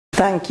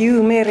Thank you,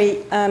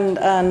 Meri,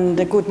 and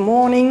good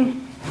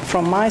morning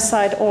from my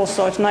side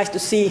also. It's nice to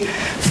see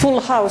full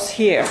house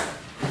here,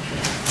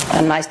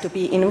 and nice to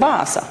be in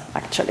Vaasa,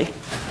 actually.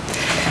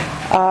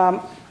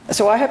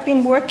 So I have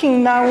been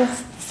working now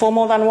for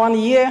more than 1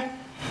 year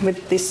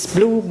with this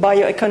blue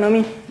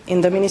bioeconomy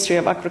in the Ministry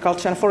of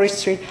Agriculture and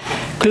Forestry,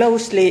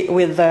 closely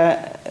with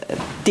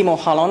Timo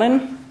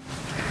Halonen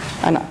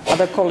and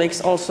other colleagues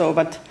also,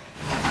 but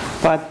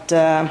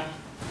I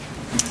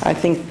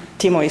think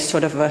Timo is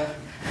sort of a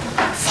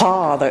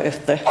father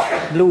of the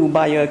blue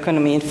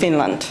bioeconomy in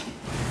Finland.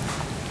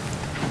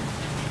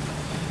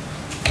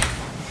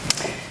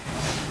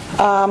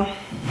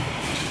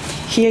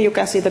 Here you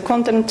can see the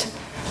content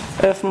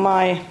of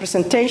my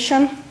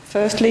presentation.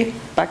 Firstly,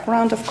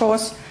 background, of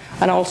course,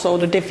 and also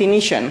the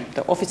definition,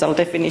 the official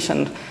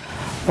definition,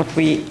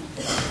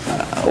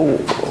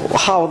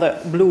 how the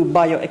blue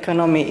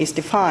bioeconomy is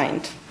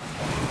defined.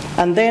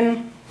 And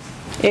then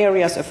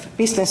areas of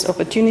business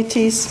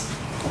opportunities,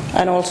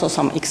 and also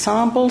some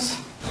examples,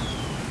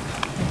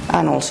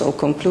 and also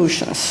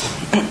conclusions.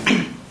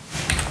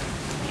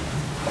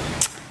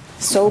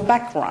 So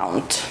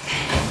background.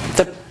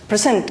 The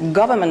present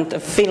government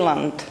of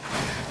Finland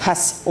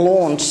has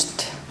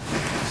launched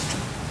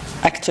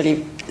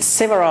actually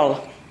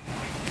several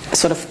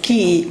sort of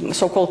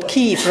so-called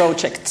key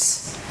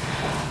projects,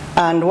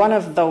 and one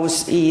of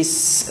those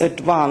is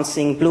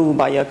advancing blue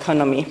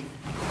bioeconomy.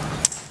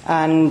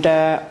 And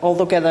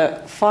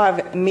altogether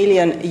 5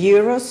 million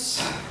euros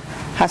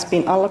has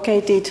been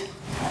allocated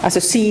as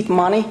a seed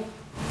money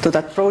to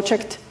that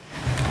project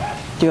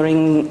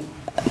during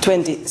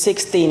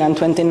 2016 and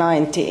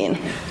 2019.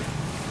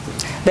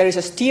 There is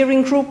a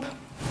steering group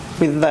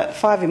with the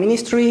 5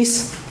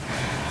 ministries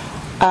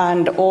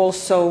and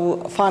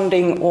also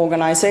funding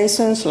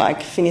organizations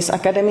like Finnish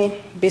Academy,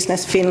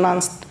 Business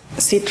Finland,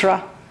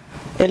 Sitra,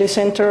 Ely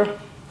Center,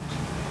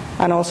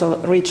 and also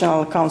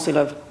Regional Council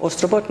of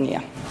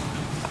Bothnia.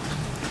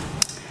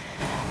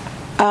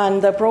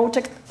 And the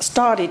project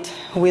started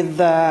with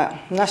the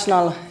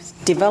National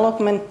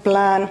Development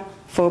Plan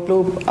for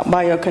Blue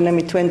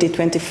Bioeconomy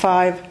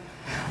 2025,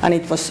 and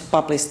it was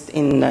published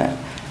in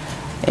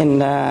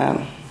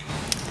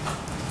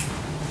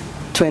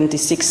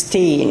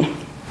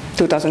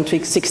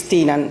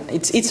 2016, and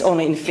it's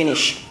only in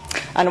Finnish.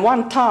 And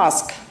one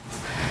task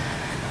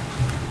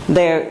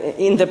there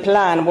in the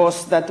plan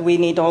was that we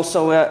need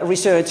also a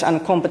research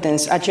and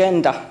competence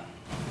agenda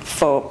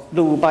for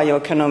blue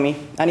bioeconomy,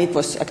 and it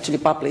was actually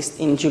published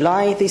in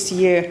July this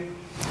year,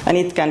 and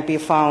it can be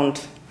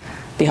found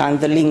behind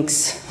the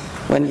links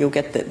when you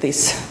get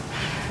this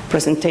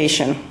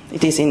presentation.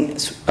 It is in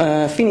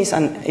Finnish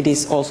and it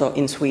is also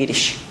in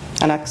Swedish,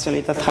 and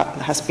actually that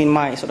has been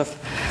my sort of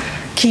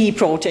key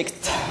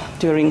project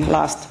during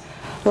last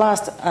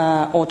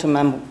autumn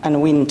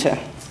and winter.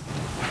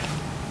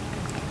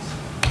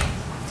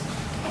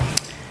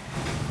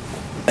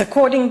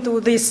 According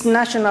to this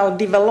National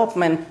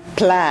Development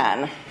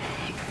Plan,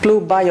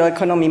 blue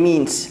bioeconomy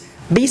means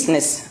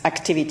business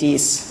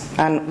activities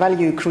and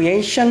value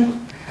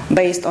creation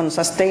based on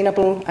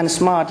sustainable and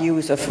smart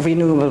use of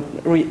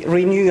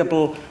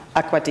renewable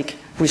aquatic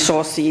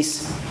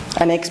resources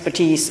and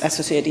expertise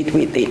associated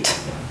with it.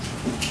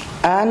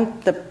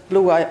 And the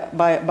blue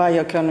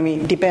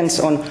bioeconomy depends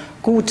on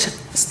good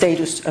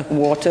status of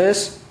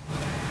waters,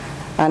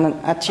 and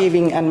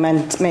achieving and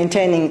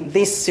maintaining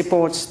this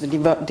supports the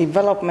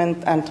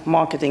development and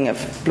marketing of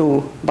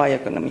blue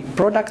bioeconomy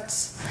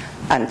products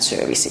and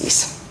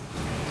services.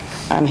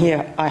 And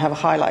here I have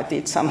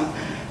highlighted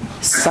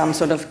some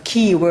sort of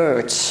key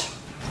words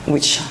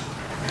which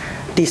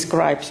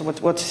describes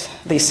what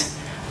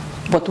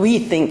we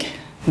think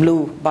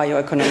blue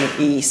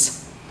bioeconomy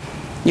is.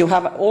 You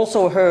have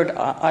also heard,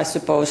 I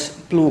suppose,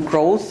 blue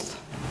growth.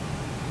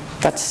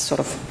 That's sort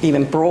of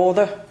even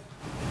broader.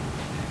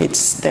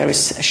 There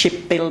is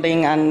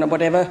shipbuilding and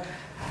whatever,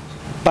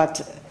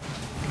 but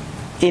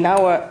in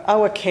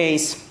our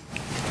case,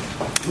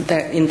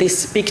 in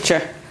this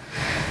figure,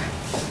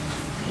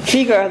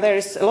 there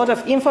is a lot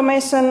of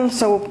information,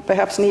 so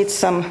perhaps needs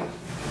some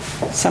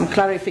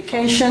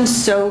clarifications.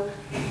 So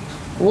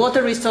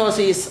water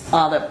resources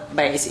are the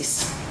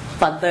basis,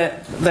 but the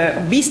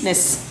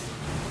business,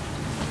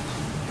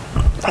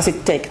 does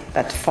it take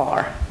that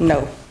far?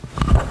 No.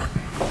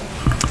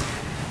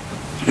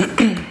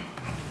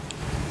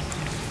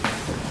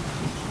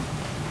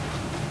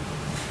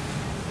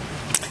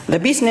 The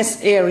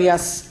business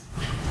areas,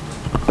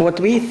 what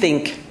we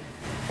think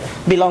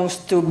belongs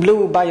to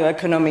blue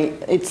bioeconomy,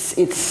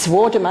 it's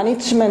water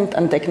management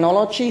and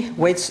technology,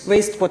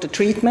 wastewater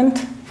treatment,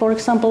 for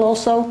example,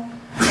 also,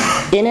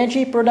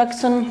 energy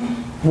production,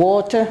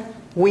 water,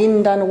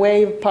 wind and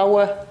wave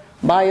power,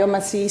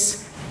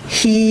 biomasses,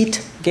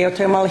 heat,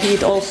 geothermal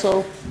heat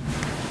also,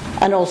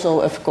 and also,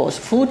 of course,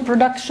 food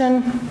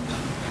production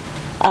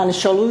and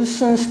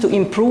solutions to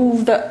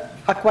improve the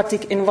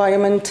aquatic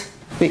environment.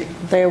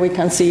 There we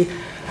can see,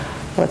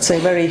 let's say,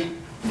 very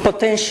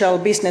potential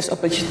business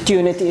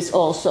opportunities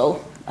also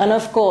And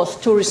of course,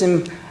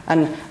 tourism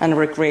and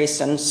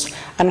recreations,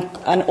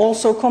 and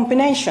also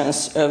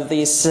combinations of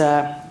these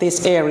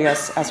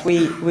areas, as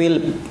we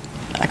will,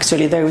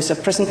 actually there is a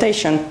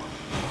presentation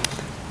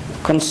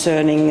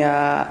concerning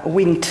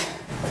wind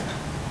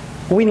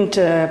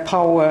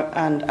power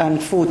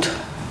and food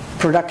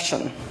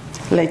production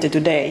later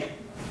today.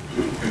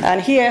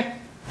 And here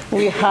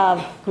we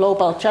have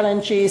global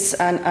challenges,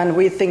 and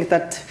we think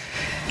that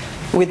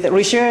with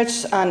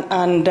research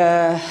and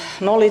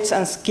knowledge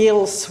and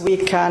skills we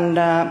can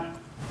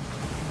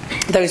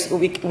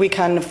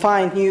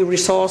find new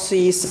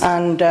resources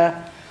and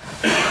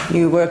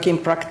new working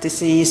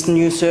practices,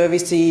 new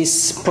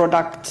services,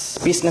 products,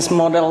 business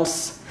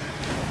models,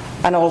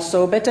 and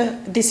also better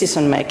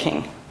decision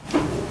making.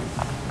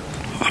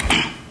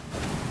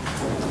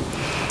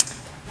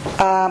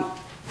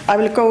 I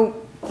will go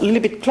a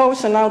little bit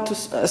closer now to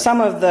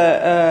some of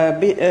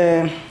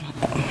the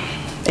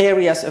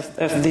areas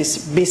of these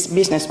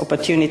business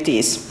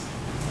opportunities.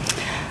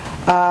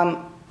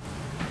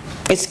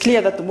 It's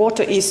clear that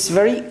water is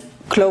very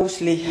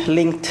closely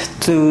linked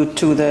to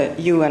the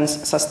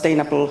UN's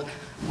Sustainable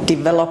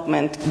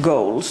Development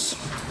Goals.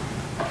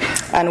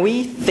 And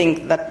we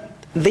think that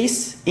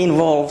this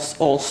involves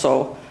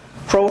also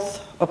growth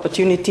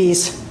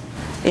opportunities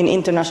in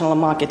international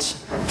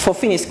markets for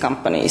Finnish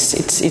companies.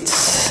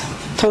 It's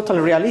totally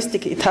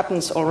realistic, it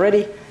happens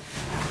already,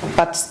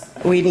 but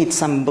we need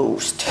some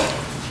boost.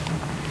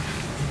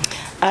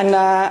 And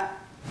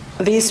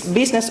these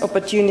business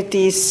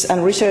opportunities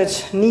and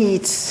research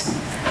needs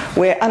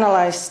were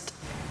analyzed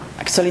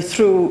actually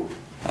through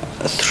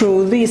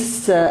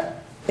these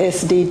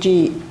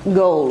SDG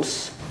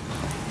goals.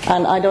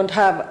 And I don't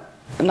have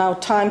now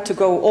time to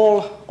go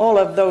all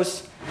of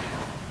those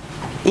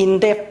in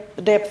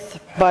depth,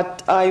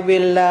 but I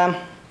will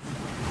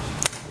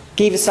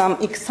give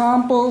some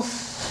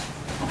examples.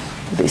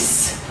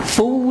 This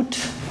food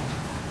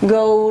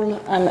goal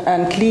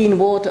and clean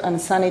water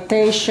and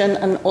sanitation,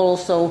 and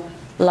also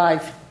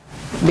life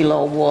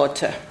below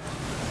water.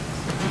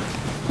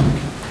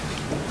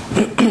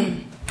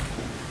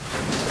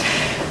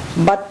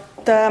 But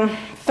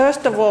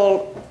first of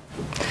all,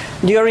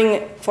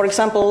 during, for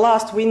example,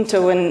 last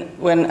winter,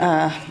 when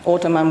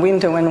autumn and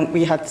winter, when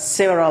we had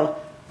several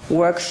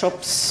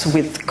workshops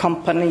with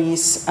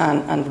companies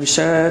and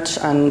research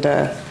and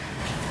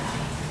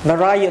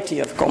variety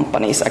of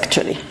companies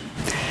actually,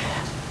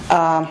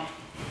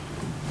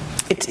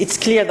 it's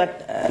clear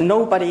that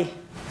nobody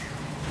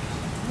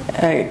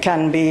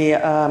can be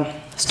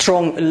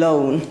strong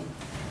alone.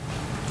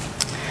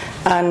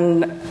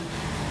 And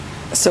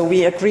so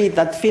we agreed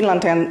that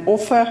Finland can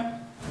offer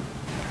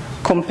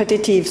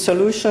competitive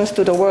solutions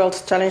to the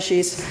world's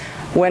challenges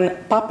when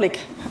public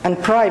and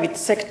private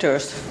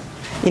sectors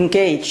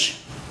engage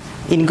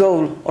in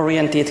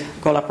goal-oriented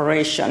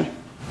collaboration.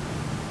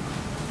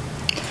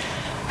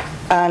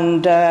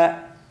 And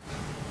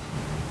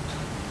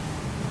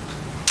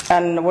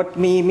what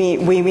we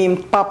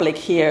mean public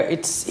here,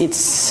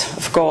 it's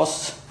of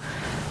course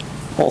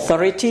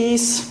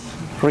authorities,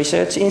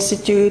 research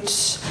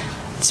institutes,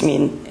 it's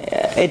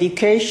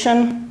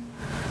education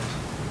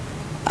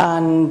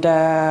and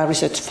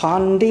research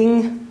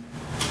funding.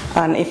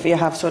 And if we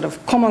have sort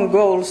of common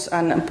goals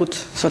and put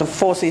sort of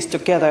forces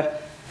together,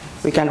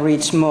 we can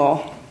reach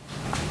more.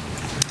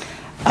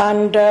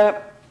 And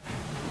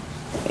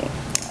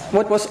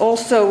what was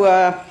also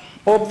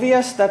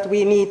obvious, that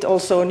we need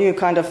also new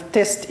kind of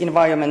test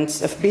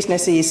environments of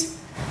businesses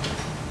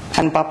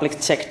and public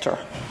sector.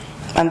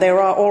 And there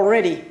are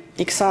already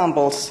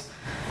examples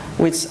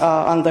which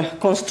are under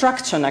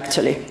construction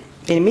actually.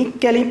 In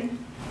Mikkeli,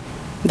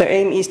 the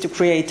aim is to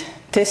create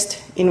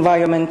test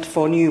environment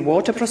for new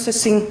water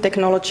processing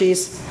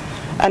technologies,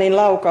 and in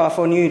Laukaa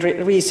for new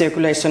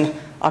recirculation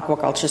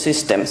aquaculture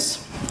systems.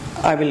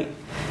 I will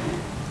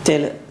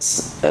tell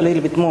a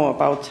little bit more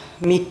about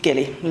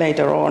Mikkeli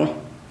later on.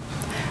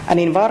 And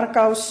in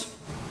Varkaus,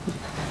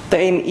 the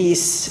aim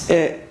is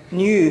a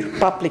new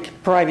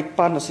public-private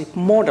partnership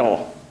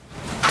model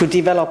to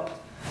develop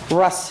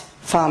RAS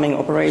farming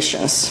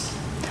operations.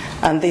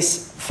 And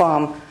this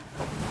farm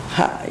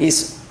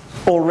is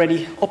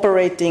already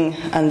operating,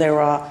 and there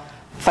are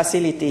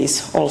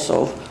facilities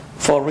also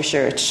for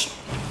research.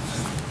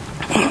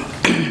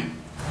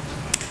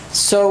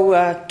 So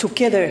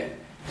together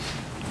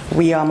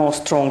we are more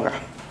stronger.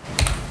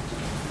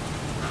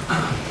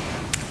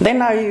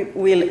 Then I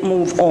will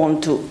move on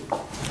to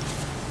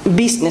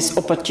business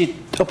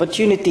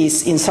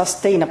opportunities in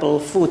sustainable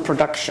food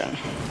production.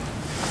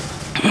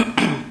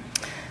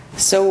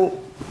 So,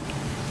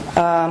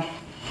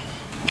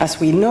 as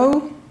we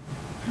know,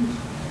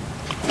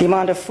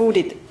 demand of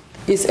food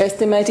is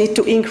estimated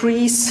to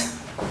increase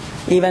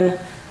even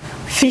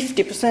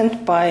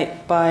 50% by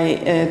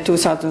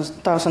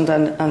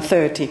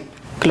 2030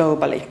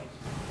 globally.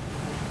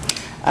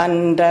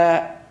 And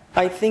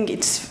I think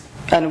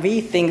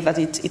we think that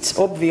it's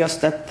obvious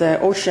that the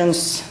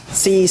oceans,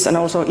 seas, and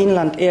also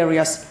inland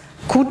areas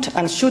could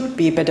and should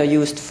be better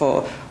used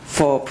for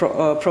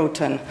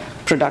protein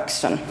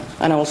production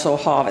and also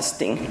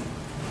harvesting.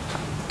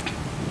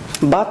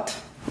 But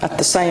at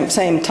the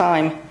same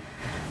time,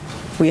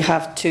 we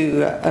have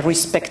to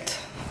respect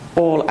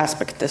all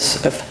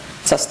aspects of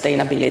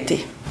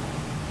sustainability.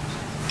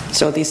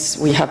 So this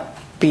we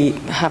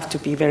have to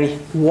be very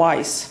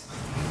wise.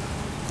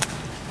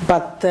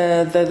 But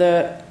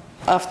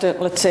after,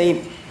 let's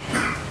say,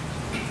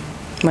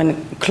 when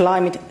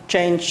climate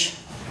change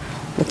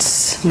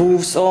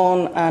moves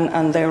on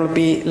and there will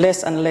be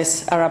less and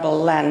less arable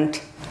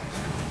land,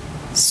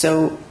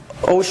 so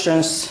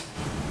oceans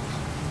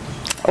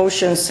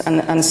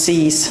and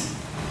seas,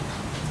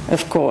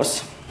 of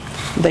course,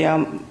 they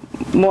are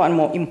more and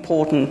more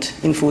important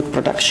in food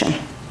production.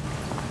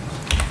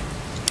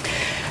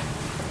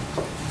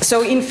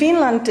 So in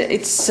Finland,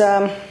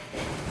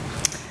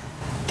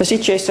 the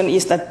situation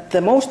is that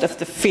most of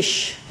the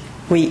fish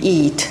we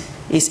eat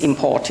is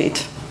imported.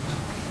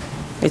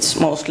 It's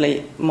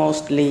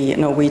mostly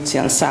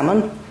Norwegian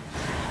salmon,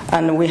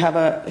 and we have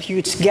a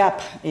huge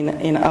gap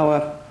in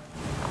our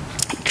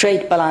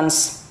trade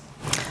balance.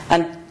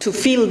 And to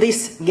fill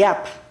this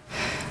gap,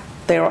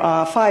 there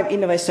are 5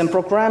 innovation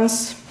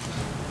programs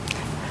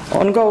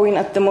ongoing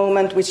at the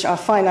moment, which are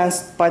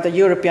financed by the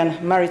European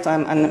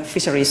Maritime and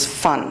Fisheries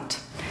Fund,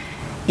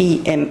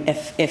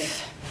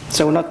 EMFF.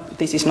 So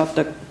this is not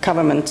the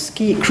government's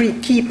key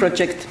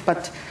project,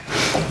 but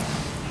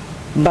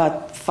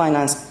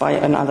financed by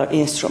another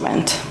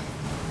instrument.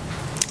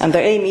 And the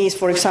aim is,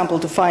 for example,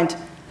 to find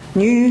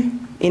new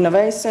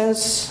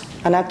innovations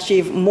and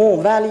achieve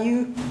more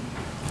value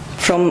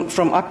from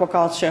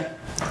aquaculture,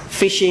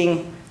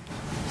 fishing,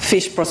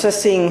 fish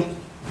processing,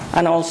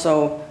 and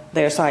also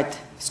their side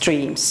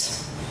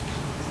streams.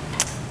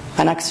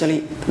 And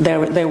actually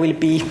there will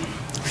be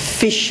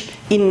fish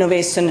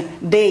innovation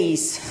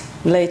days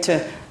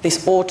later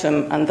this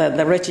autumn, and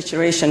the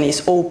registration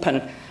is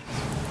open.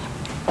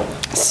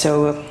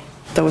 So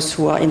those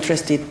who are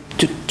interested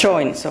to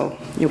join, so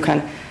you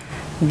can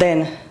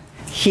then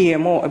hear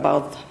more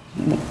about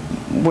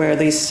where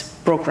these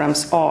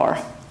programs are.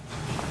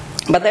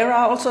 But there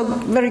are also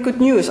very good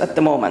news at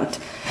the moment.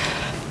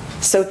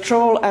 So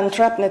trawl and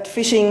trap net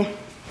fishing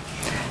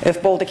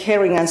of Baltic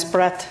herring and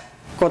sprat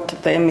got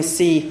the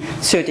MSC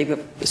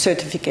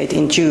certificate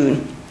in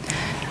June.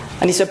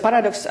 And it's a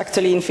paradox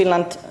actually in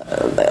Finland,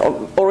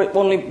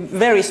 only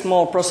very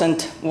small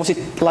percent, was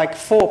it like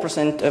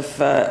 4% of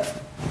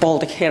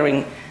Baltic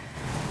herring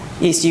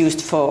is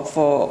used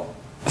for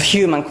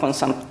human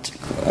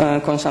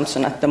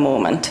consumption at the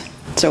moment.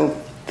 So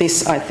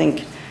this, I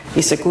think,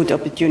 is a good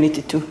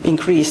opportunity to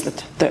increase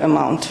the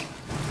amount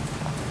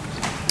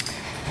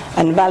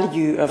and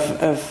value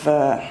of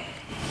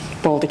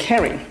Baltic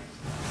herring.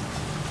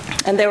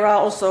 And there are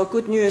also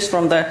good news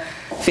from the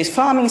fish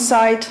farming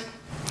side.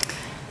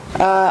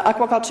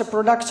 Aquaculture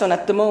production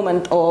at the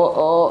moment,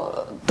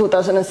 or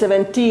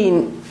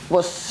 2017,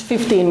 was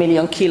 15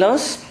 million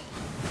kilos.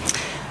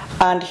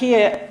 And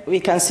here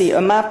we can see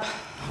a map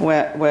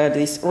where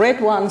these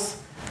red ones,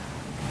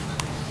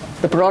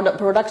 the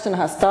production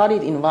has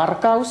started in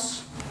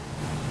Varkaus,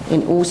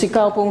 in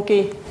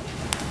Uusikaupunki,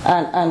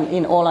 and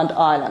in Åland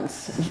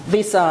Islands.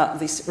 These are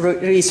these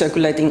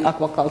recirculating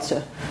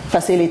aquaculture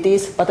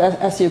facilities, but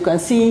as you can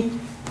see,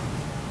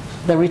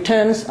 the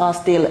returns are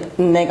still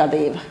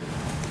negative.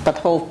 But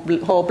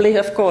hopefully,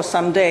 of course,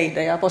 someday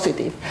they are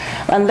positive.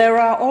 And there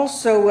are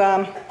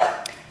also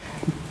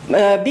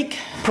big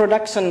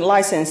production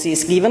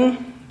licenses given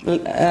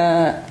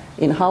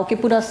in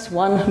Haukipudas,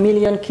 1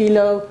 million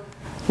kilo,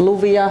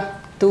 Luvia,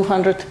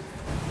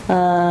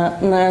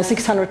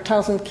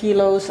 600,000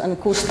 kilos, and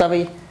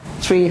Kustavi,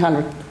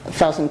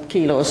 300,000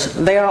 kilos.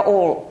 They are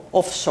all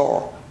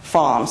offshore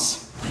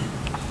farms.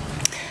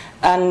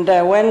 And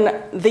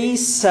when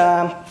these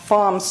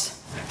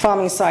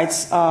farming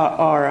sites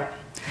are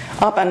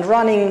up and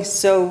running,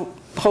 so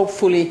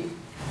hopefully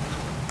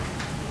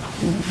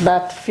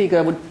that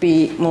figure would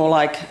be more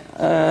like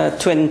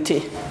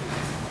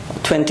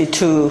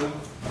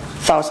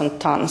 22,000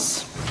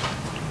 tons.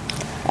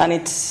 And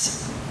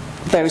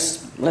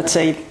there's, let's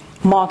say,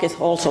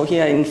 market also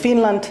here in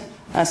Finland,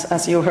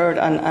 as you heard,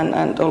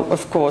 and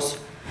of course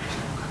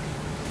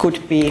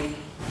could be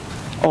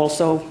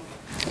also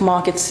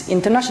markets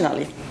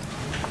internationally.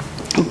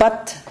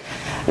 But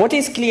what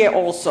is clear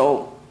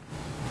also,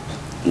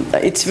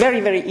 it's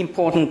very, very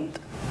important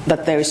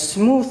that there is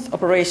smooth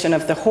operation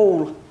of the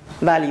whole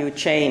value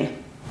chain,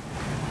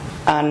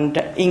 and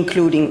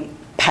including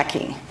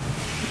packing.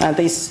 And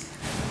these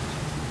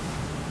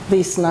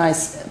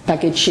nice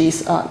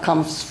packages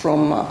comes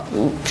from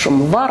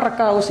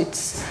Varkaus.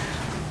 It's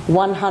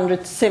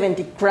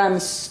 170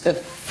 grams of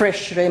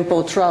fresh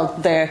rainbow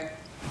trout there.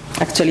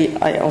 Actually,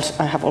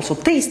 I have also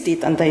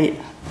tasted, and they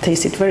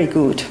tasted very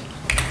good.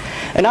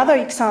 Another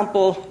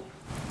example,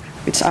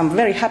 which I'm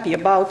very happy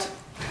about,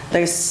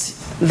 there's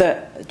the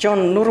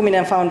John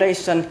Nurminen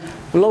Foundation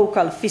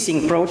local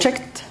fishing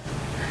project,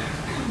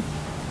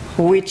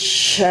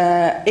 which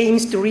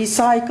aims to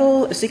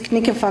recycle a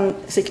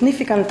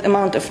significant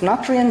amount of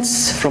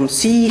nutrients from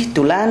sea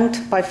to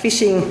land by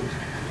fishing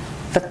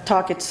that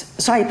targets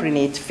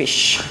cyprinid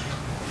fish.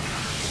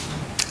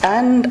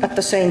 and at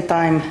the same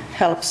time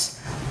helps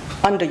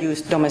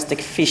underused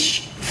domestic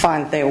fish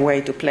find their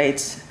way to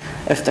plates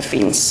of the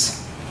Finns.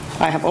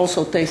 I have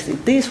also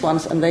tasted these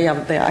ones, and they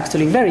are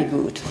actually very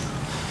good.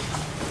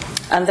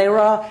 And there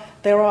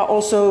are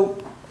also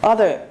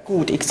other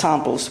good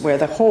examples where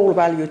the whole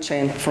value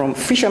chain from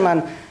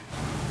fishermen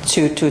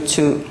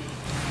to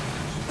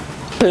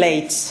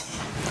plates,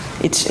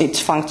 it's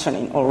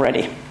functioning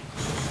already.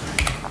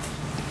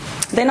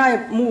 Then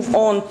I move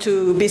on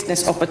to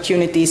business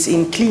opportunities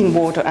in clean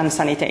water and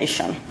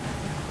sanitation.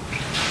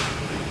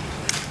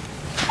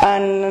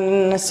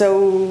 And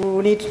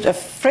so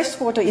fresh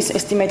water is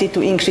estimated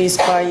to increase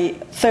by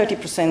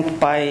 30%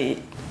 by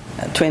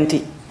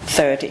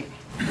 2030.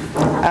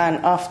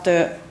 And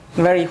after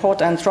very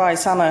hot and dry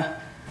summer,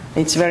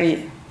 it's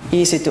very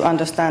easy to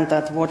understand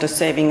that water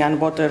saving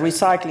and water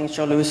recycling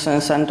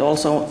solutions and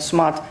also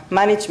smart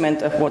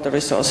management of water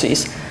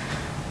resources,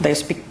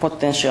 there's big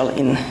potential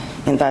in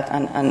that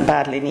and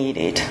badly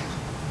needed.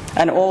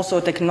 And also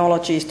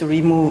technologies to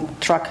remove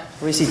truck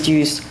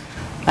residues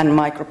and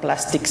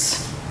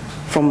microplastics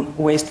from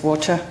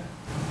wastewater.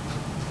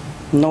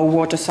 No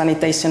water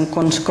sanitation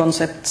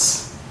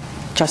concepts,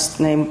 just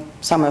name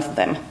some of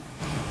them.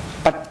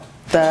 But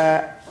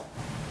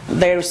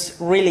there's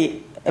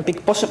really a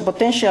big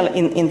potential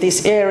in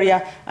this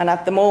area, and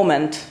at the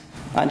moment,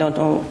 I don't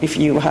know if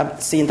you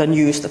have seen the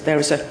news that there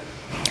is a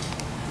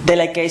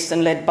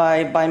delegation led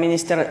by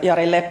Minister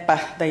Jari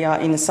Leppä. They are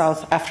in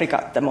South Africa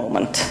at the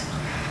moment.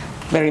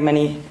 Very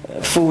many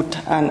food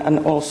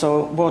and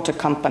also water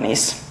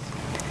companies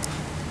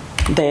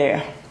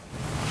there.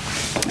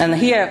 And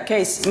here,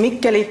 case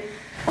Mikkeli,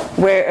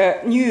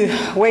 where a new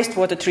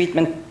wastewater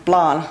treatment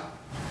plant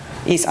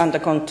is under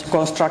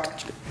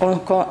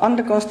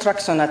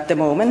construction at the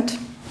moment.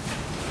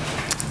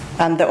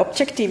 And the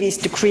objective is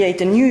to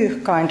create a new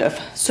kind of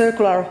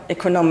circular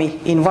economy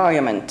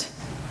environment,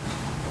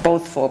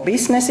 both for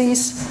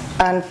businesses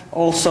and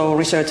also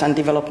research and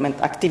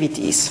development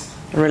activities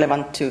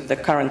relevant to the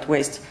current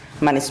waste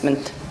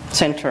management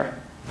center.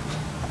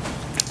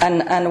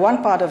 And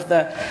one part of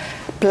the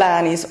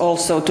plan is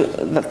also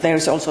that there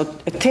is also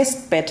a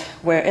test bed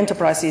where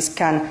enterprises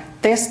can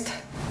test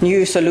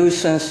new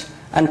solutions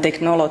and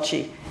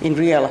technology in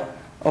real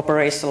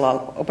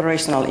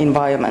operational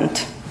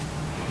environment.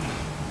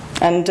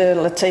 And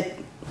let's say,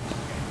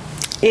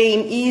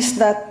 aim is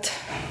that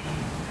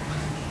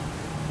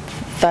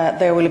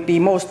there will be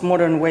most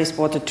modern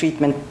wastewater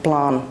treatment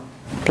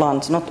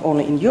plants not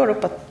only in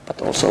Europe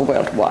but also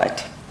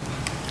worldwide.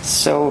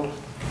 So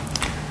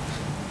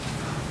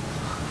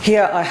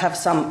here I have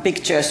some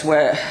pictures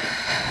where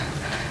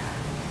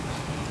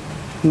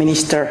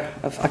Minister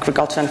of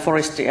Agriculture and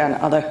Forestry and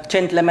other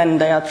gentlemen,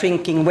 they are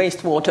drinking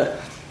wastewater.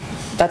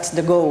 That's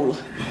the goal.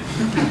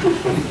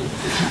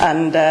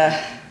 And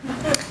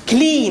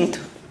cleaned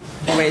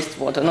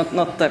wastewater,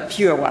 not the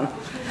pure one.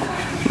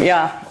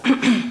 Yeah,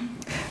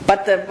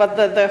 but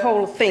the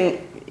whole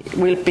thing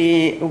will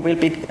be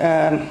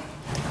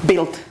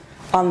built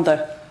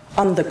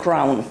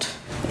underground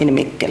in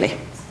Mikkeli.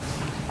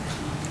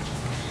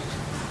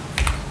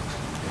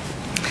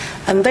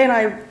 And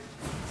then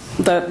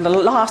the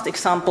last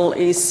example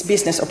is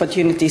business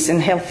opportunities in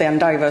healthy and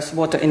diverse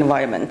water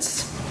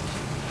environments,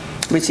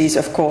 which is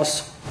of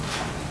course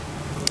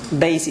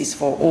basis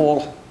for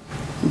all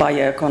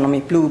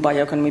bioeconomy, blue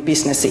bioeconomy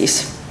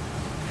businesses.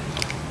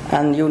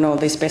 And you know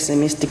this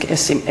pessimistic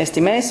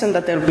estimation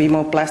that there will be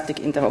more plastic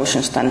in the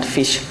oceans than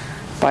fish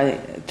by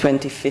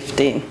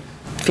 2050.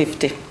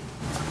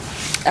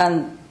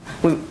 And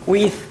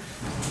we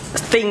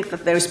think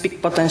that there is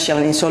big potential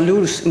in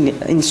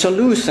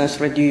solutions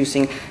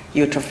reducing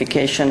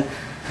eutrophication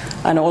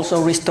and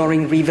also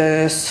restoring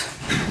rivers,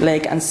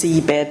 lake and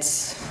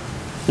seabeds,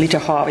 litter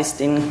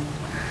harvesting,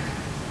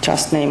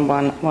 just name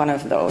one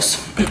of those.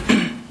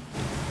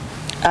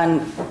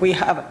 And we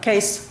have a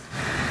case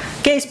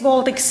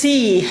Baltic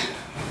Sea,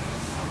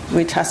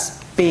 which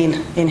has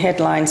been in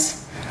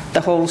headlines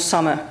the whole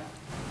summer.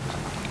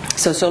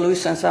 So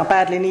solutions are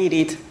badly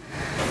needed.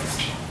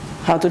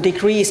 How to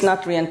decrease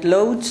nutrient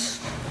loads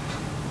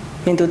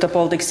into the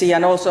Baltic Sea,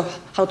 and also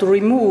how to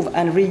remove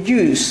and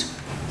reuse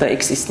the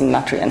existing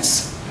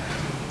nutrients.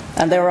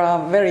 And there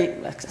are very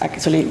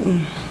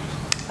actually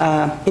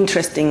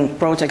interesting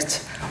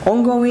projects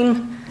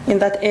ongoing in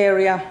that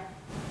area.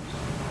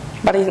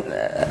 But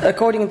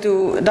according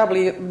to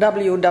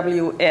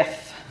WWF,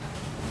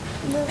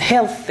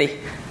 healthy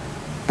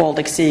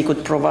Baltic Sea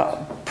could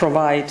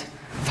provide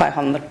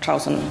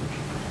 500,000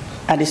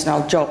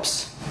 additional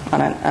jobs.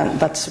 And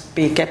that should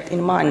be kept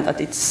in mind,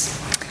 that it's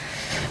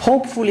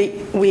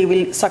hopefully we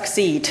will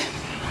succeed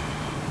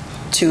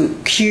to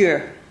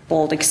cure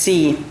Baltic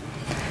Sea.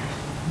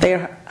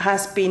 There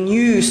has been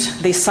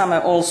news this summer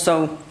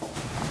also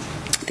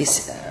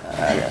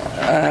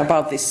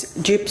about this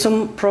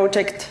gypsum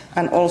project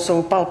and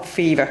also pulp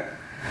fever,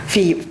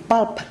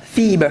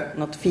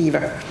 not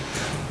fever.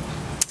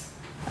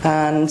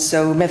 And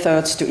so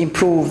methods to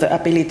improve the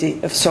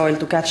ability of soil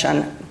to catch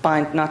and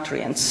bind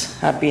nutrients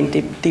have been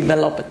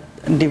developed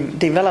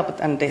developed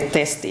and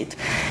tested.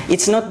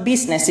 It's not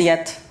business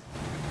yet,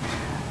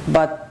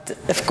 but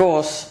of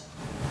course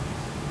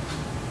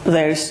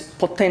there is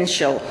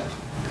potential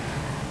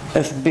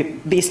of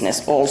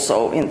business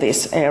also in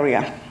this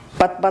area.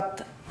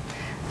 But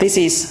this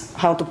is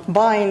how to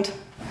bind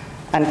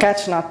and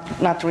catch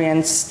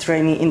nutrients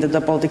straining into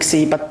the Baltic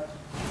Sea, but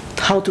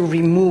how to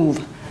remove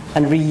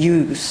and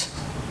reuse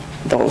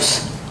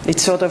those.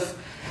 It's sort of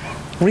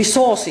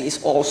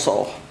resources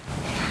also,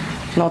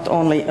 not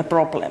only a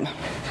problem.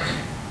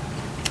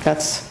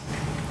 That's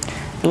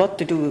a lot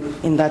to do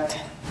in that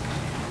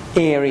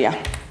area.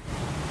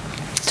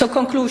 So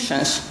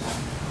conclusions.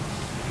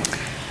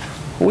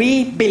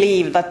 We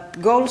believe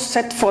that goals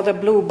set for the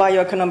blue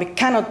bioeconomy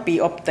cannot be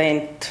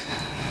obtained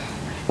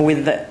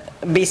with the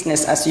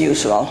business as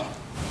usual.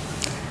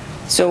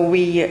 So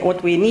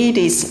what we need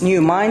is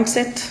new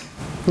mindset,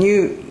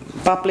 new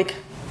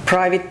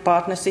public-private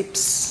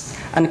partnerships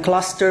and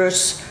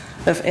clusters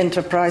of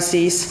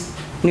enterprises,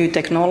 new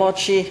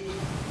technology,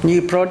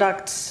 new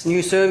products,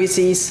 new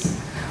services.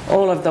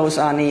 All of those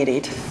are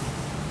needed.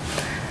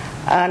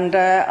 And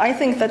I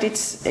think that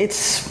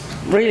it's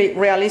really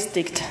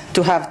realistic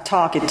to have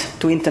target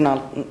to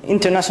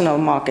international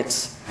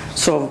markets,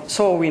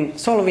 solving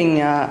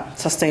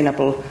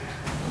sustainable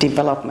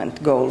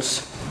development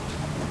goals.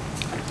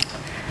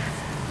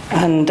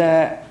 And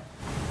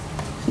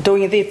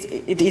doing this,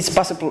 it is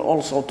possible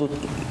also to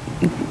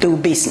do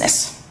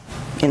business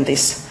in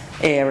this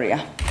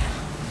area.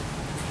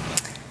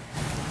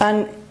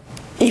 And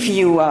if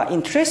you are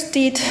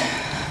interested,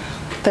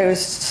 there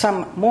is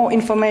some more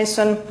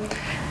information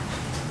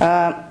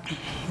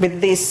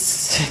with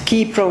this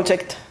key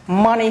project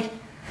money.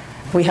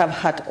 We have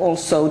had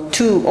also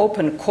 2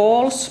 open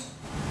calls,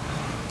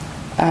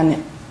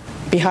 and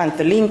behind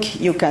the link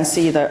you can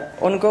see the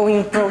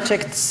ongoing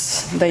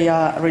projects. They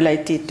are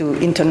related to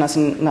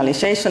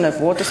internationalization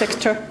of water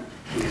sector,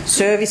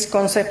 service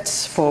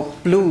concepts for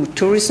blue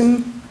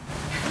tourism,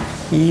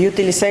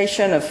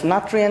 utilization of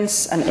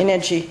nutrients and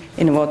energy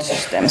in water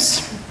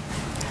systems.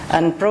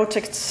 And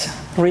projects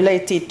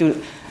related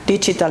to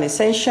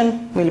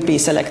digitalization will be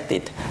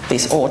selected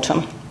this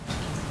autumn.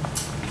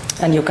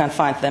 And you can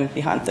find them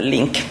behind the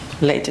link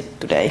later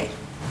today,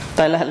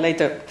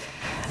 later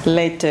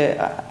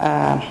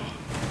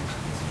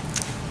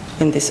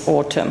in this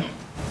autumn.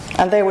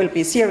 And there will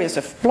be a series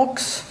of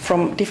blogs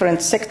from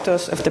different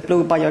sectors of the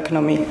blue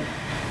bioeconomy,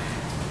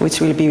 which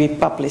will be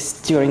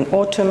published during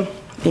autumn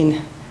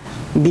in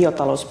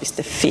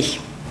biotalous.fi,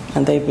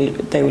 and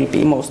they will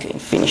be mostly in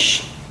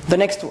Finnish.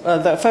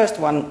 The first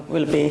one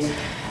will be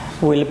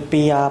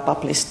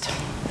published,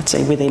 let's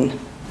say, within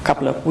a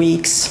couple of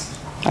weeks,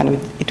 and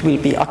it will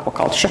be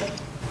aquaculture.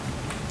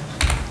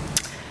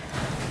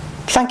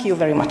 Thank you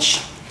very much.